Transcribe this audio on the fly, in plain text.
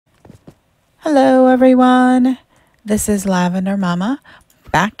Hello everyone, this is Lavender Mama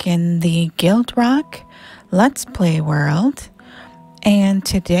back in the GuildRock Let's Play world, and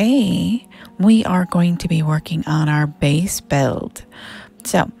today we are going to be working on our base build.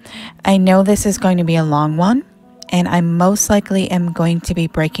 So I know this is going to be a long one, and I most likely am going to be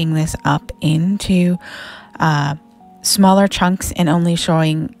breaking this up into smaller chunks and only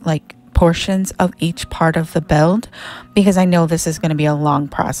showing like portions of each part of the build, because I know this is going to be a long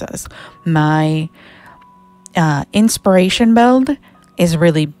process. My inspiration build is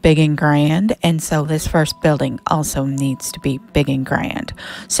really big and grand, and so this first building also needs to be big and grand.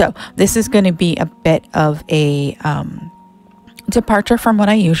 So this is going to be a bit of a departure from what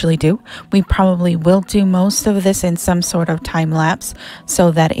I usually do. We probably will do most of this in some sort of time lapse so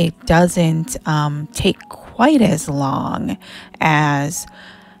that it doesn't take quite as long as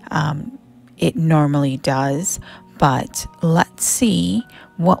it normally does. But let's see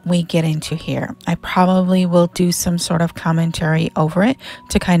what we get into here. I probably will do some sort of commentary over it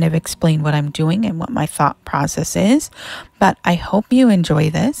to kind of explain what I'm doing and what my thought process is. But I hope you enjoy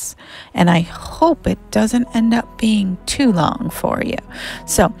this, and I hope it doesn't end up being too long for you.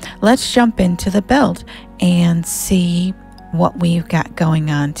 So let's jump into the build and see what we've got going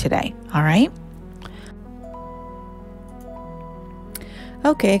on today. All right.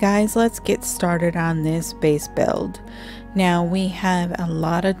 Okay guys, let's get started on this base build. Now we have a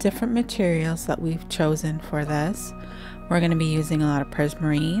lot of different materials that we've chosen for this. We're going to be using a lot of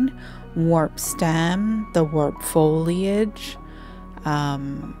prismarine, warp stem, the warp foliage,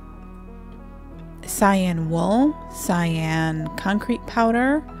 cyan wool, cyan concrete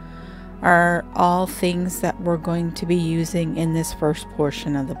powder are all things that we're going to be using in this first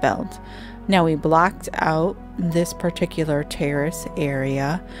portion of the build. Now we blocked out this particular terrace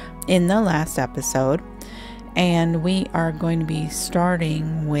area in the last episode, and we are going to be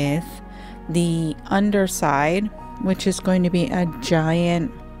starting with the underside, which is going to be a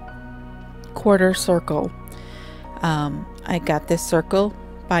giant quarter circle. I got this circle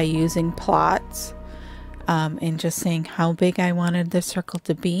by using plots and just saying how big I wanted the circle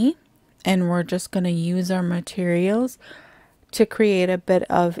to be, and we're just going to use our materials to create a bit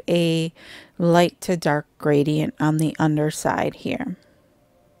of a light to dark gradient on the underside here.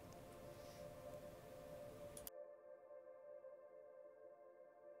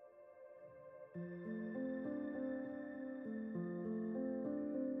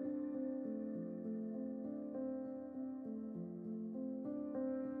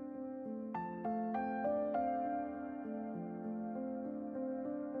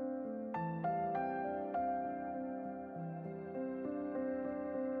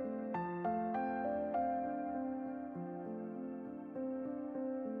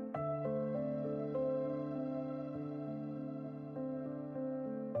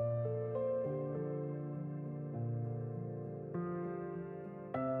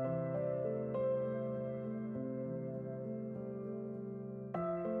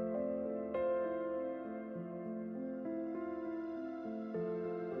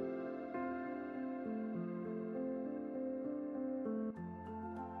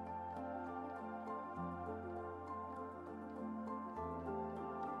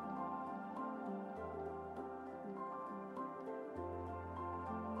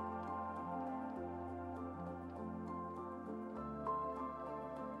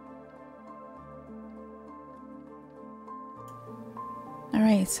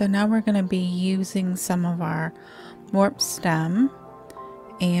 Alright, so now we're going to be using some of our warp stem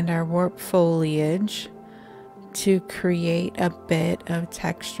and our warp foliage to create a bit of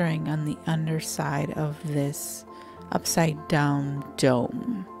texturing on the underside of this upside down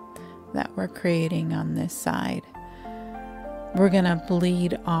dome that we're creating on this side. We're going to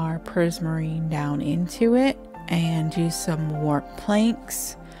bleed our prismarine down into it and use some warp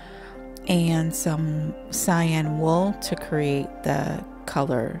planks and some cyan wool to create the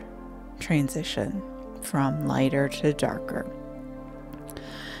color transition from lighter to darker.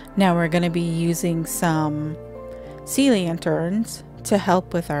 Now we're going to be using some sea lanterns to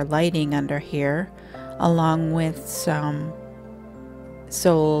help with our lighting under here, along with some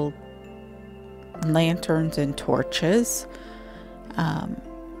soul lanterns and torches.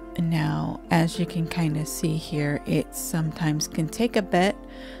 Now, as you can kind of see here, it sometimes can take a bit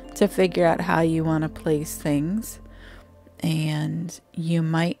to figure out how you want to place things, and you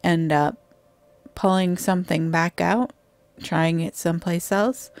might end up pulling something back out, trying it someplace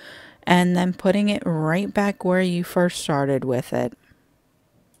else, and then putting it right back where you first started with it.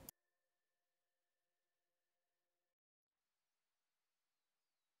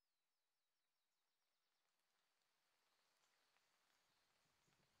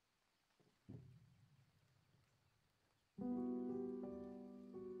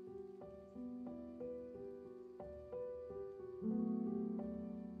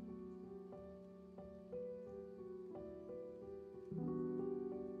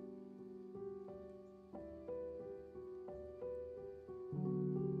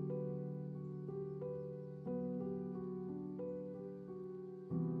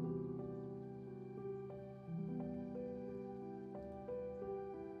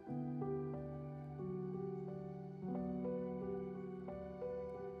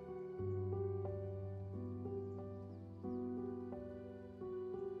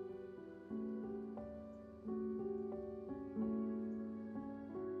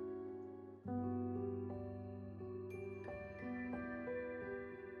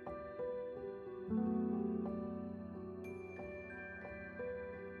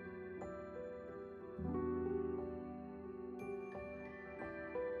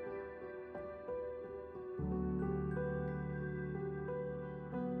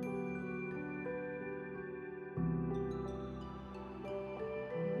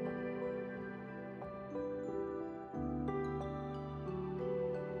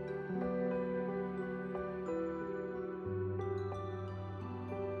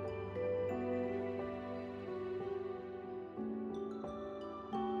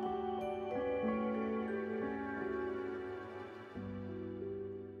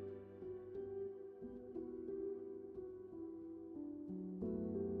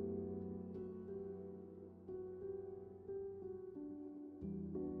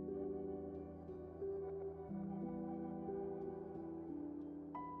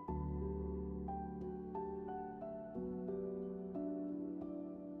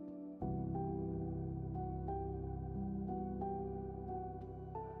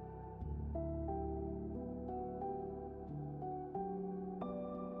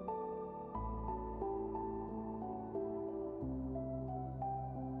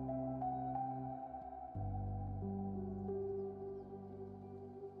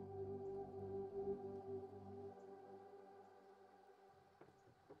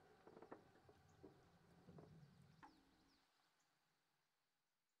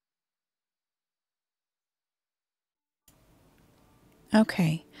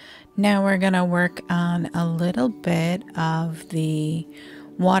 Okay, now we're going to work on a little bit of the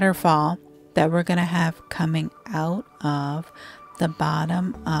waterfall that we're going to have coming out of the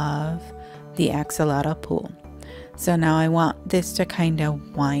bottom of the axolotl pool. So now I want this to kind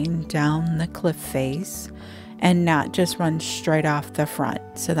of wind down the cliff face and not just run straight off the front.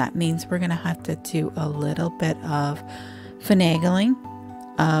 So that means we're going to have to do a little bit of finagling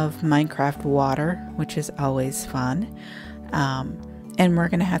of Minecraft water, which is always fun. And we're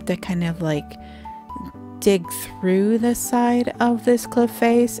going to have to kind of like dig through the side of this cliff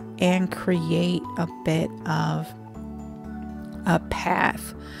face and create a bit of a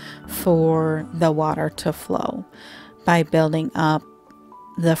path for the water to flow by building up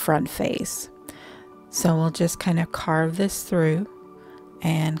the front face. So we'll just kind of carve this through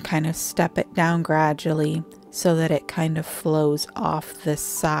and kind of step it down gradually so that it kind of flows off the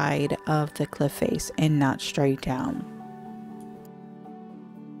side of the cliff face and not straight down.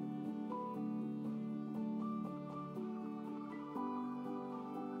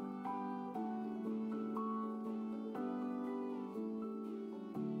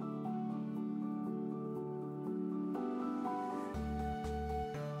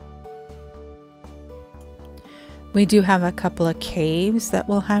 We do have a couple of caves that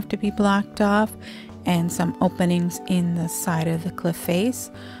will have to be blocked off and some openings in the side of the cliff face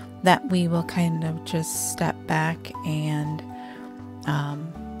that we will kind of just step back and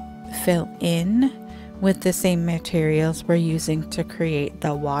fill in with the same materials we're using to create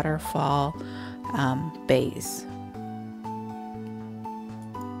the waterfall base.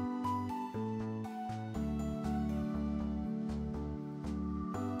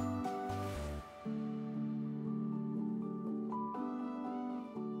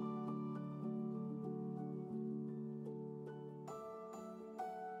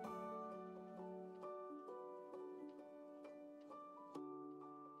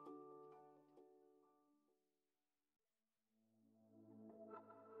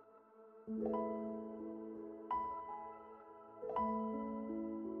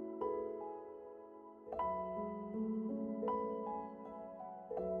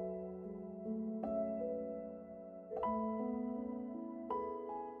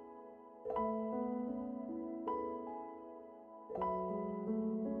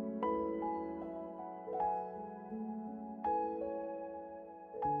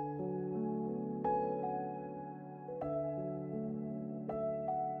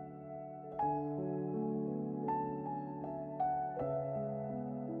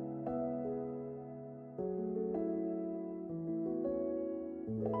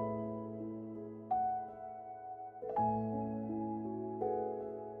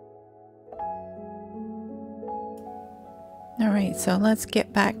 Alright, so let's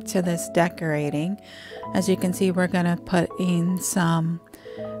get back to this decorating. As you can see, we're going to put in some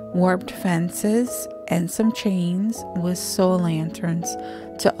warped fences and some chains with soul lanterns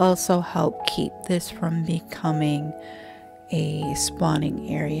to also help keep this from becoming a spawning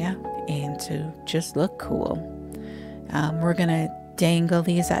area and to just look cool. We're going to dangle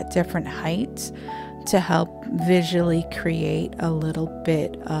these at different heights to help visually create a little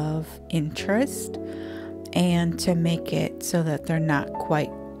bit of interest and to make it so that they're not quite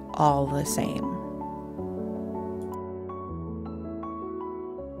all the same.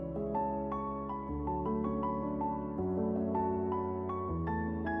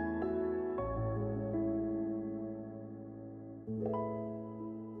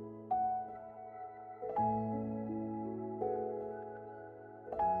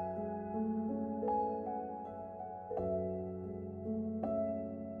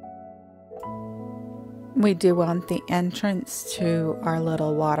 We do want the entrance to our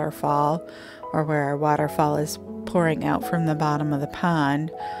little waterfall, or where our waterfall is pouring out from the bottom of the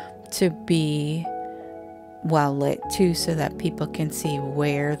pond, to be well lit too, so that people can see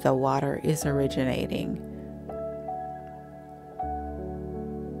where the water is originating.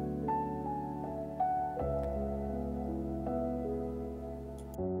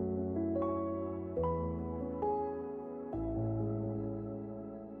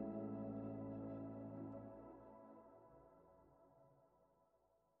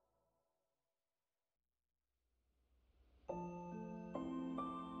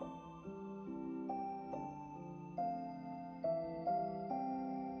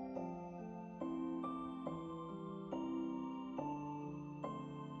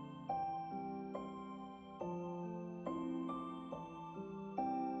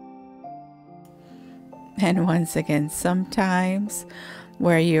 And once again, sometimes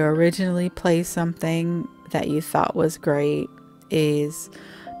where you originally placed something that you thought was great is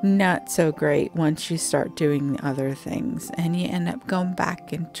not so great once you start doing other things, and you end up going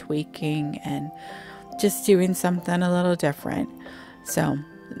back and tweaking and just doing something a little different. So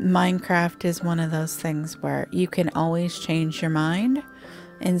Minecraft is one of those things where you can always change your mind,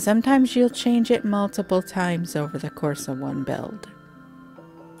 and sometimes you'll change it multiple times over the course of one build.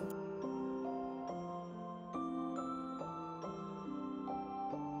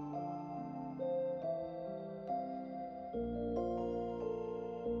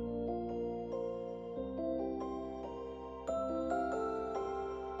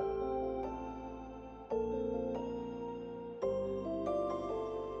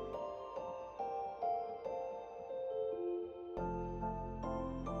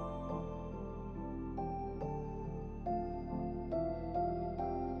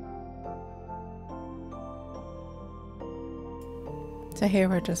 So here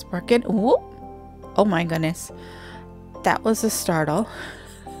we're just working. Ooh. Oh my goodness, that was a startle.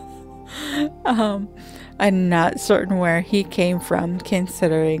 I'm not certain where he came from,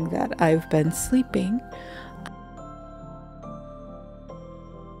 considering that I've been sleeping.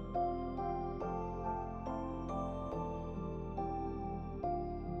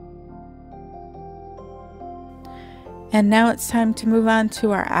 And now it's time to move on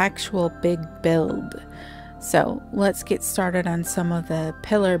to our actual big build. So let's get started on some of the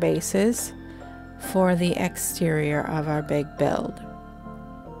pillar bases for the exterior of our big build.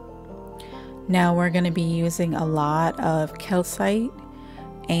 Now we're going to be using a lot of calcite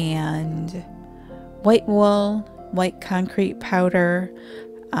and white wool, white concrete powder,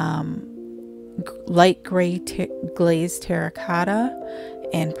 light gray glazed terracotta,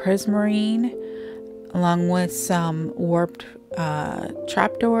 and prismarine, along with some warped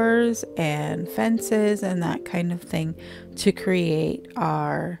trapdoors and fences and that kind of thing to create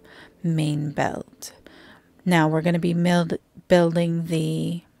our main build. Now we're going to be building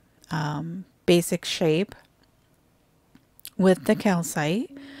the basic shape with the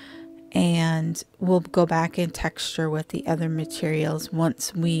calcite, and we'll go back and texture with the other materials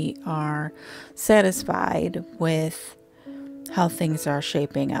once we are satisfied with how things are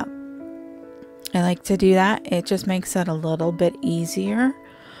shaping up. I like to do that. It just makes it a little bit easier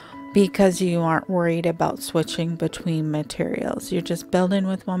because you aren't worried about switching between materials. You're just building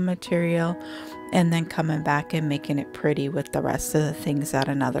with one material and then coming back and making it pretty with the rest of the things at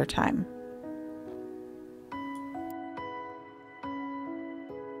another time.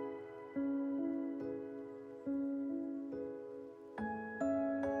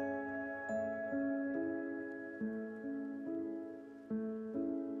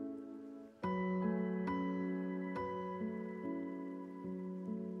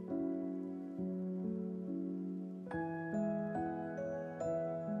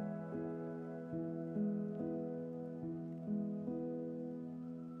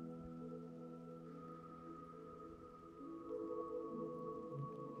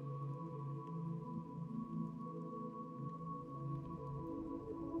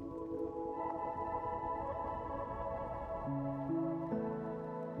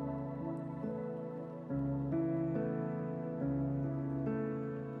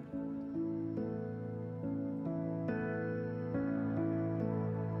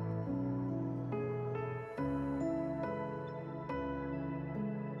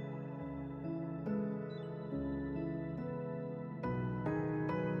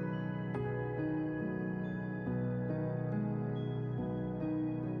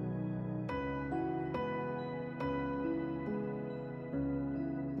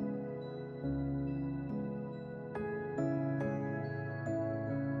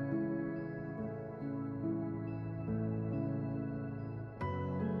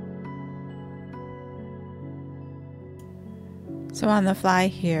 So on the fly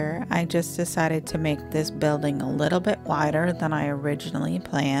here, I just decided to make this building a little bit wider than I originally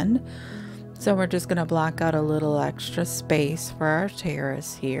planned. So we're just going to block out a little extra space for our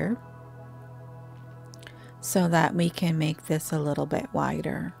terrace here so that we can make this a little bit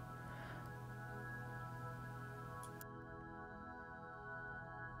wider.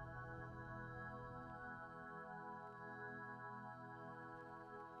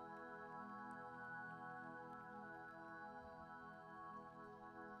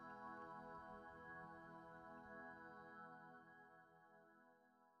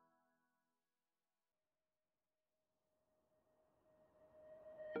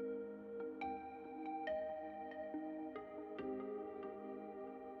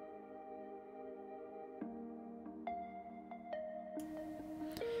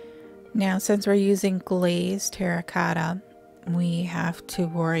 Now, since we're using glazed terracotta, we have to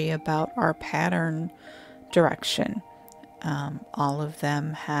worry about our pattern direction. all of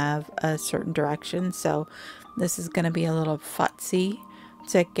them have a certain direction, so this is going to be a little futzy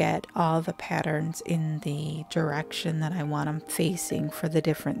to get all the patterns in the direction that I want them facing for the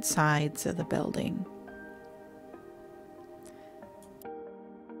different sides of the building.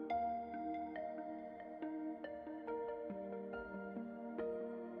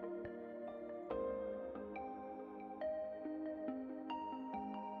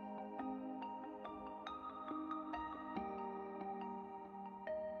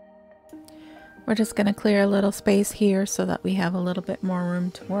 We're just going to clear a little space here so that we have a little bit more room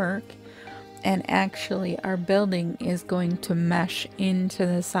to work. And actually our building is going to mesh into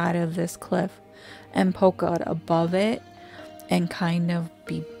the side of this cliff and poke out above it and kind of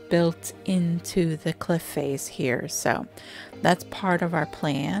be built into the cliff face here. So that's part of our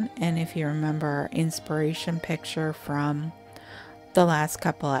plan. And if you remember our inspiration picture from the last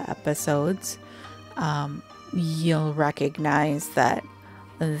couple of episodes, you'll recognize that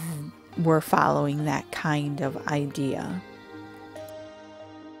we're following that kind of idea.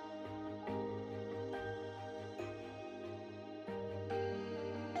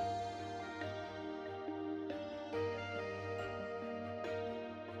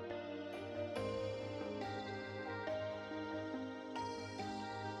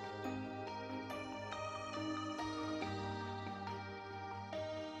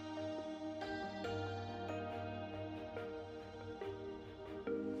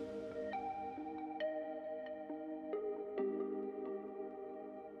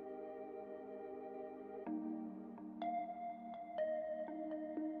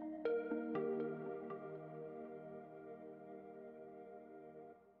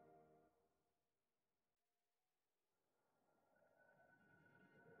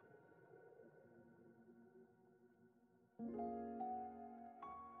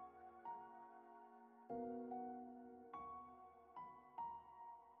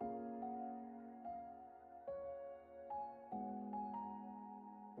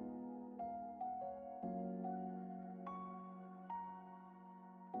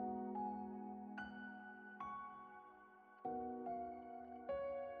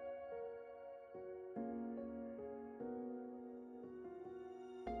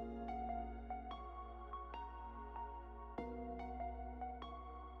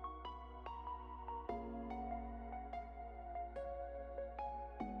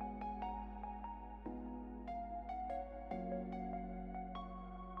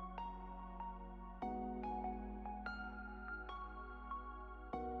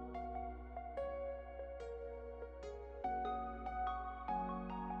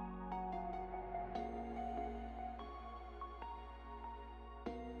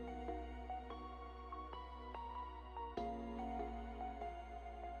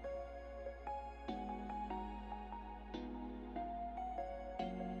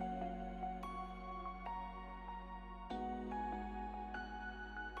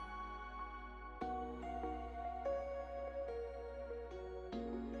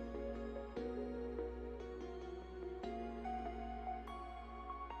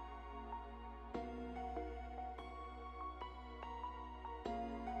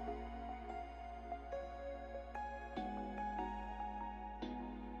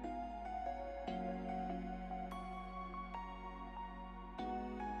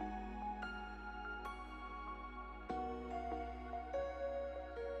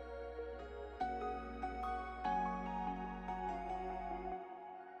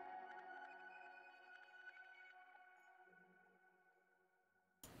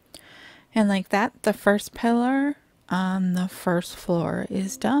 And like that, the first pillar on the first floor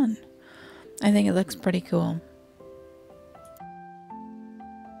is done. I think it looks pretty cool.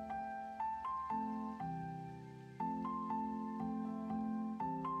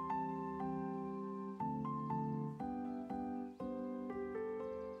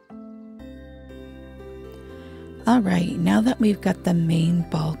 Alright, now that we've got the main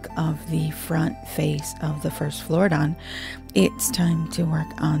bulk of the front face of the first floor done, it's time to work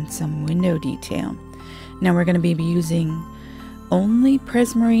on some window detail. Now we're going to be using only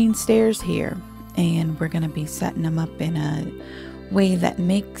prismarine stairs here, and we're going to be setting them up in a way that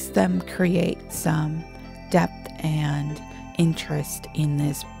makes them create some depth and interest in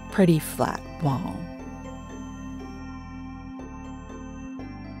this pretty flat wall.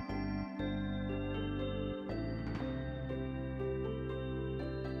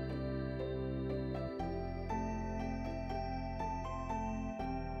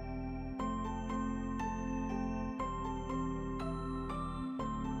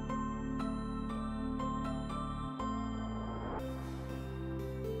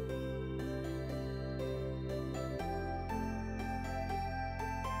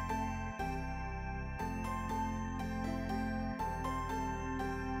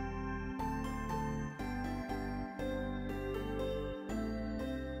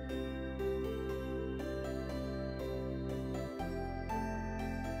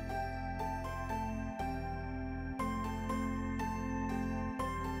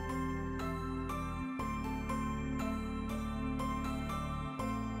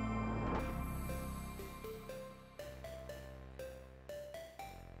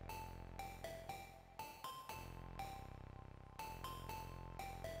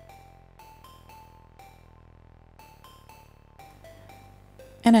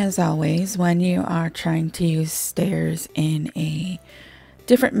 And as always, when you are trying to use stairs in a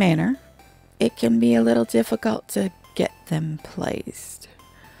different manner, it can be a little difficult to get them placed.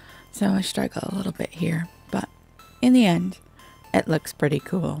 So I struggle a little bit here, but in the end, it looks pretty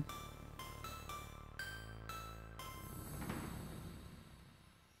cool.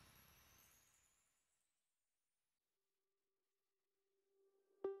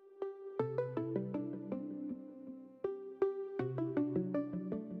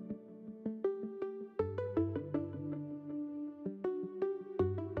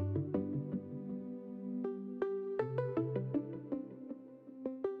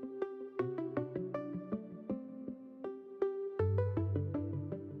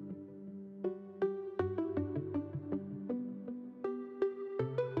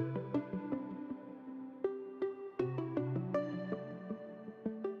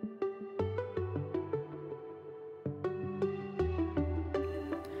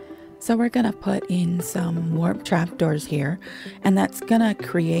 So we're going to put in some warp trapdoors here, and that's going to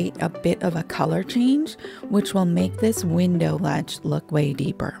create a bit of a color change, which will make this window ledge look way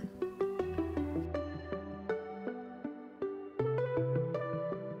deeper.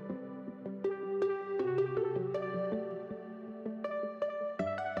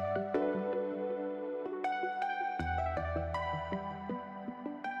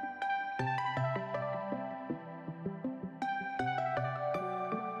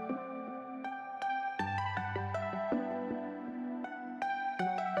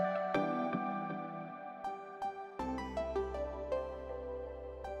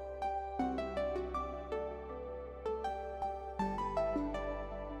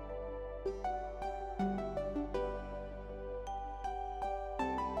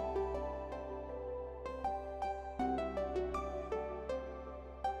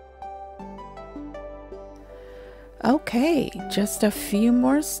 Okay, just a few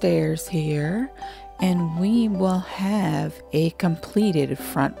more stairs here, and we will have a completed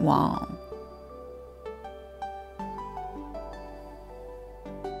front wall.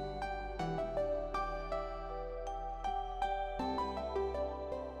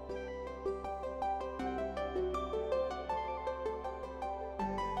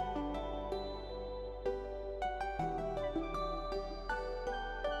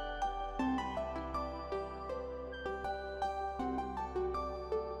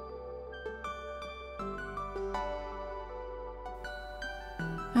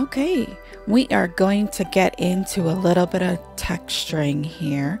 Okay, we are going to get into a little bit of texturing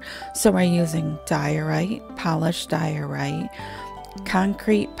here. So we're using diorite, polished diorite,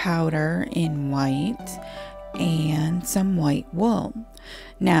 concrete powder in white, and some white wool.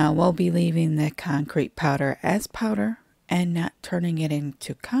 Now we'll be leaving the concrete powder as powder and not turning it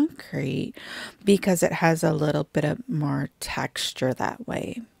into concrete because it has a little bit of more texture that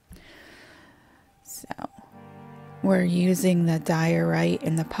way. So we're using the diorite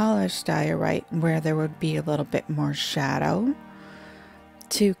and the polished diorite where there would be a little bit more shadow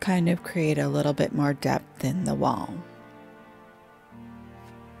to kind of create a little bit more depth in the wall.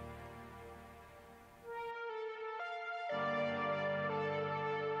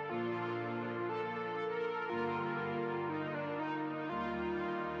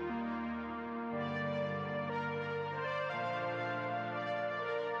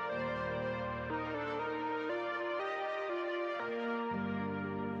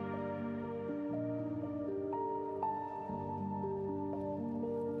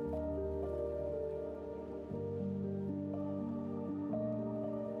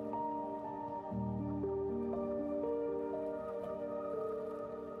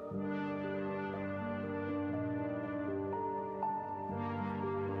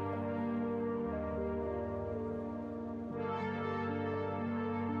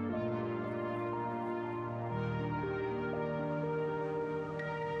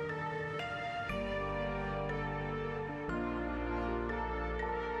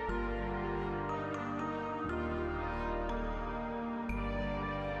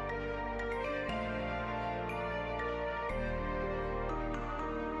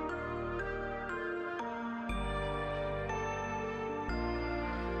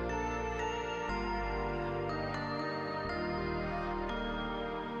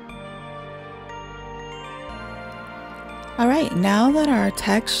 Alright, now that our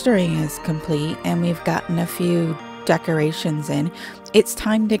texturing is complete and we've gotten a few decorations in, it's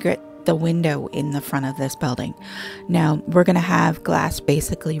time to get the window in the front of this building. Now, we're going to have glass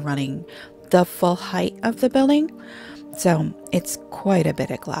basically running the full height of the building, so it's quite a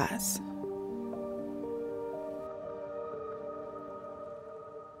bit of glass.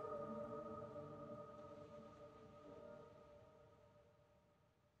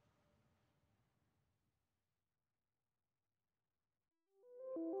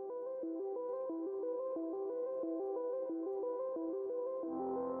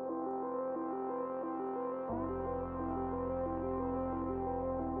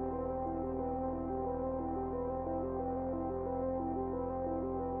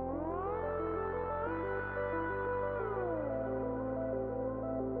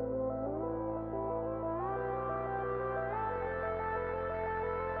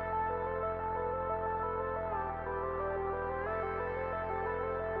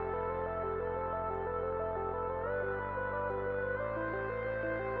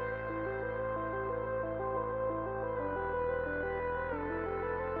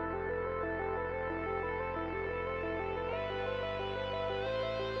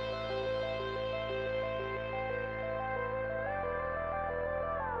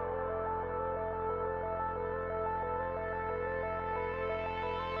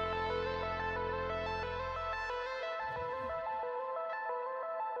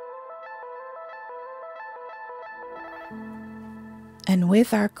 And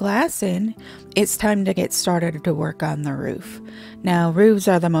with our glass in, it's time to get started to work on the roof. Now, roofs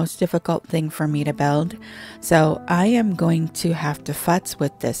are the most difficult thing for me to build, so I am going to have to futz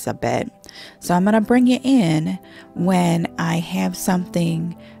with this a bit. So I'm going to bring you in when I have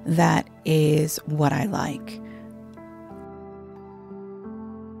something that is what I like.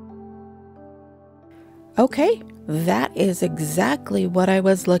 Okay, that is exactly what I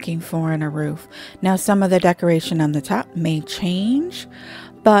was looking for in a roof. Now, some of the decoration on the top may change,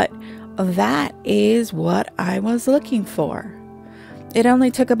 but that is what I was looking for. It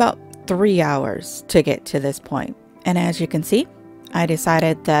only took about 3 hours to get to this point. And as you can see, I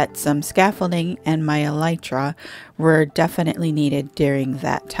decided that some scaffolding and my elytra were definitely needed during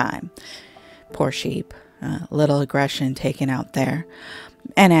that time. Poor sheep, little aggression taken out there.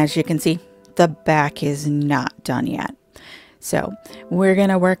 And as you can see, the back is not done yet. So we're going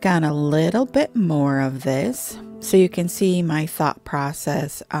to work on a little bit more of this so you can see my thought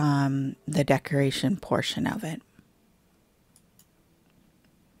process on the decoration portion of it.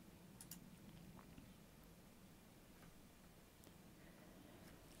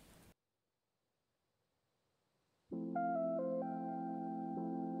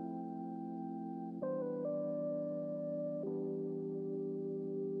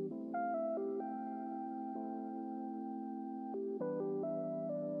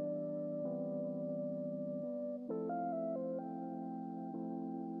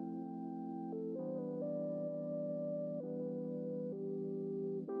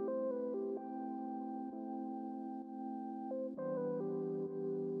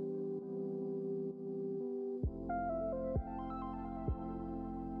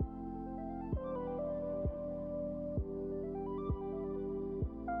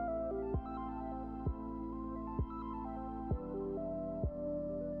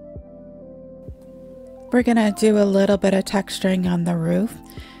 We're gonna do a little bit of texturing on the roof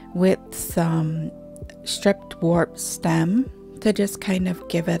with some stripped warp stem to just kind of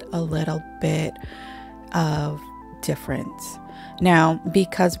give it a little bit of difference. Now,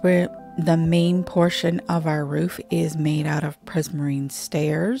 because the main portion of our roof is made out of prismarine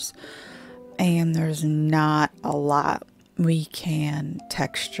stairs and there's not a lot we can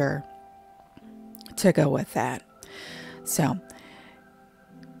texture to go with that. So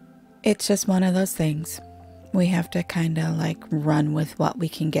it's just one of those things. We have to kind of like run with what we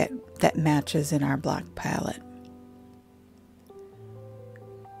can get that matches in our block palette.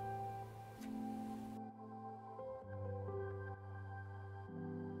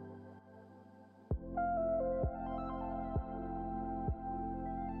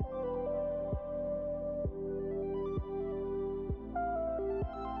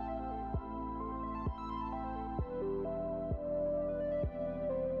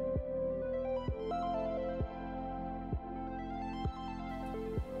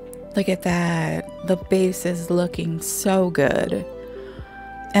 Look at that. The base is looking so good.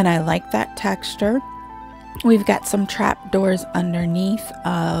 And I like that texture. We've got some trapdoors underneath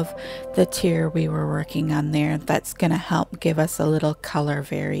of the tier we were working on there. That's going to help give us a little color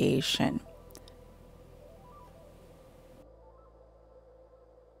variation.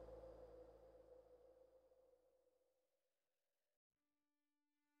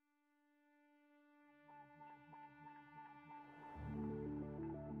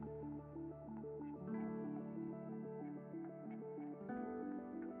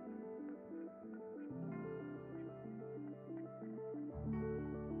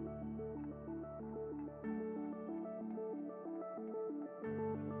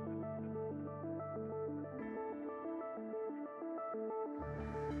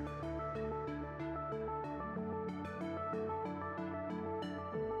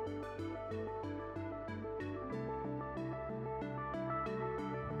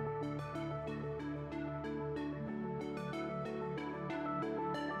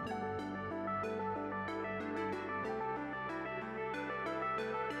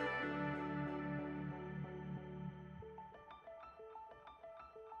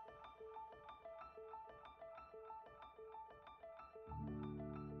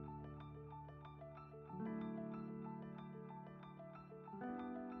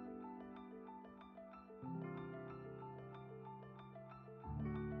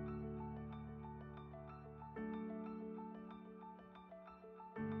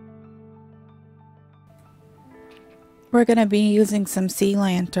 We're going to be using some sea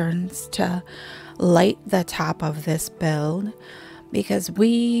lanterns to light the top of this build because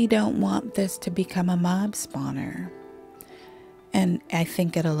we don't want this to become a mob spawner. And I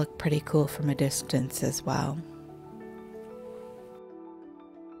think it'll look pretty cool from a distance as well.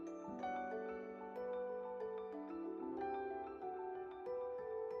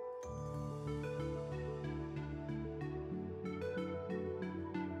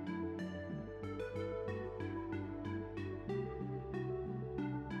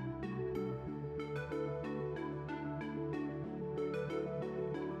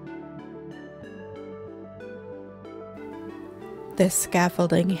 this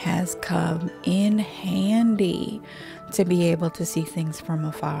scaffolding has come in handy to be able to see things from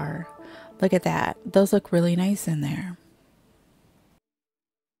afar. Look at that. Those look really nice in there.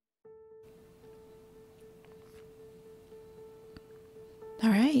 All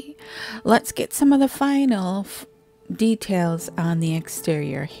right, let's get some of the final details on the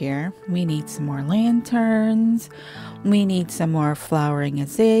exterior here. We need some more lanterns. We need some more flowering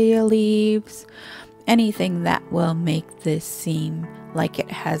azalea leaves. Anything that will make this seem like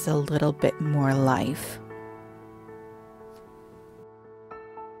it has a little bit more life.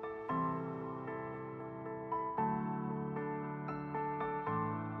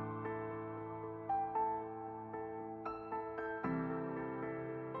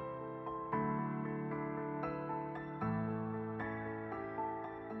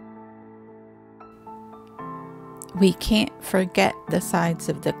 We can't forget the sides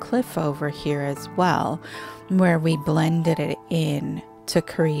of the cliff over here as well, where we blended it in to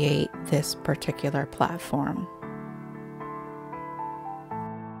create this particular platform.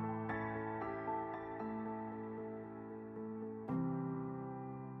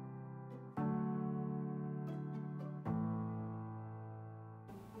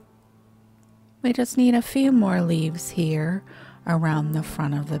 We just need a few more leaves here around the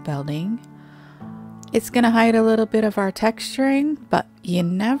front of the building. It's going to hide a little bit of our texturing, but you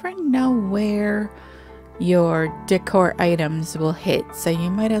never know where your decor items will hit. So you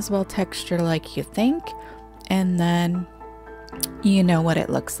might as well texture like you think, and then you know what it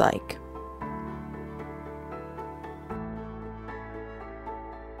looks like.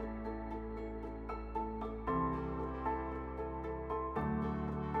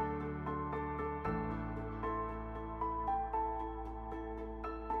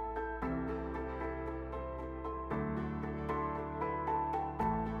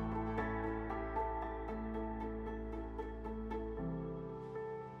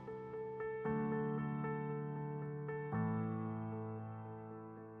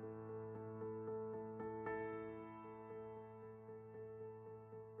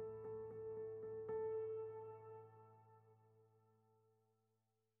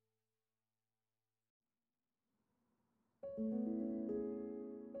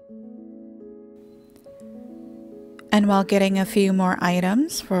 And while getting a few more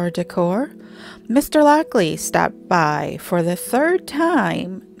items for decor, Mr. Lockley stopped by for the third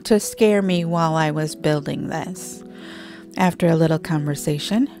time to scare me while I was building this. After a little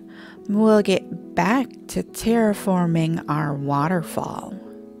conversation, we'll get back to terraforming our waterfall.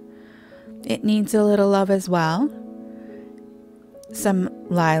 It needs a little love as well. Some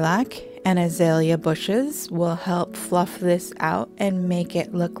lilac and azalea bushes will help fluff this out and make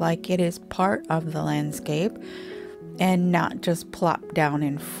it look like it is part of the landscape and not just plop down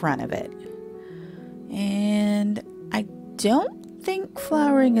in front of it. And I don't think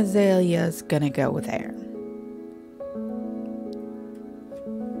flowering azalea is gonna go there.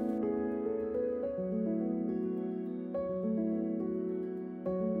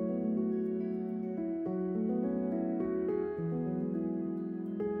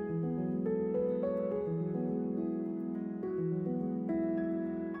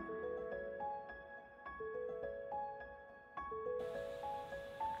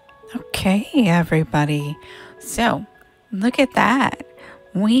 Okay, everybody. So, look at that.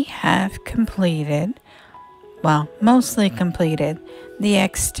 We have completed, well, mostly completed the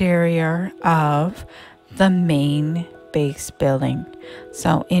exterior of the main base building.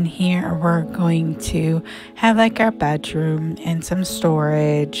 So in here, we're going to have like our bedroom and some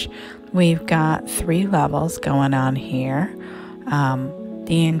storage. We've got 3 levels going on here.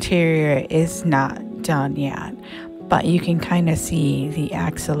 The interior is not done yet, but you can kind of see the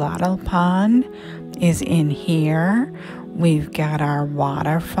axolotl pond is in here. We've got our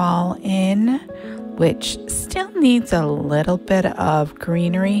waterfall in, which still needs a little bit of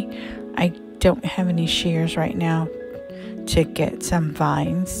greenery. I don't have any shears right now to get some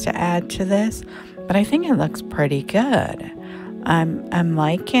vines to add to this, but I think it looks pretty good. I'm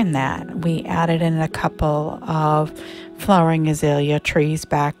liking that. We added in a couple of flowering azalea trees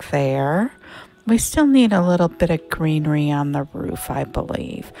back there. We still need a little bit of greenery on the roof, I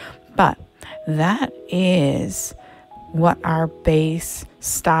believe. But that is what our base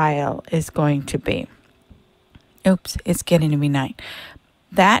style is going to be. Oops, it's getting to be night.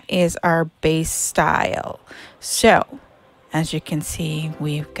 That is our base style. So, as you can see,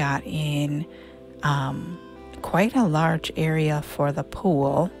 we've got in quite a large area for the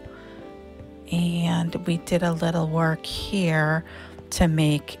pool. And we did a little work here to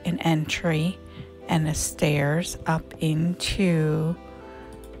make an entry and the stairs up into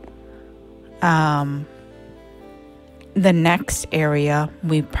the next area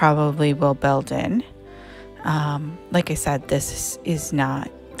we probably will build in. Like I said, this is not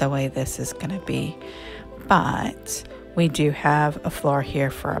the way this is going to be, but we do have a floor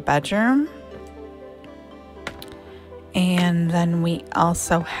here for a bedroom. And then we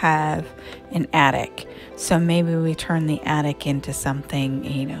also have an attic. So maybe we turn the attic into something,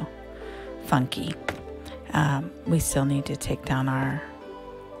 you know, funky. We still need to take down our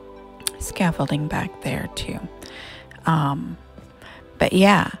scaffolding back there too. But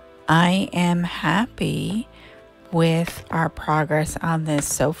yeah, I am happy with our progress on this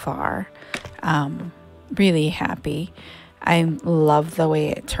so far. Really happy. I love the way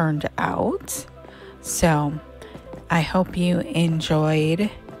it turned out. So I hope you enjoyed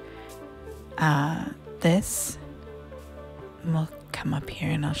this. We'll come up here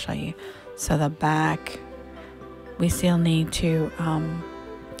and I'll show you. So the back, we still need to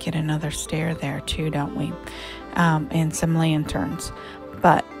get another stair there too, don't we? And some lanterns.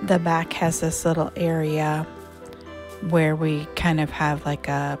 But the back has this little area where we kind of have like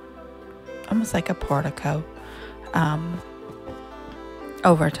almost like a portico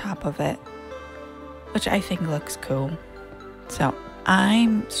over top of it, which I think looks cool. So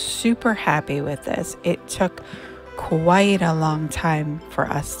I'm super happy with this. It took quite a long time for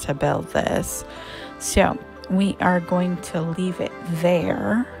us to build this. So we are going to leave it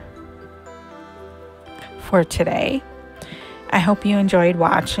there for today. I hope you enjoyed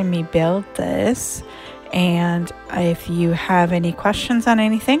watching me build this. And if you have any questions on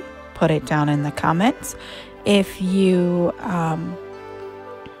anything, put it down in the comments. If you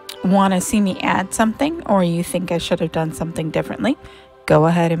want to see me add something, or you think I should have done something differently, go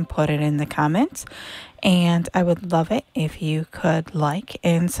ahead and put it in the comments. And I would love it if you could like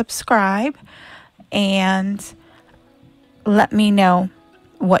and subscribe and let me know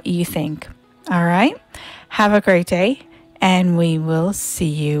what you think. All right, have a great day, and we will see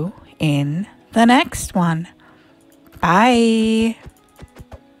you in the next one. Bye.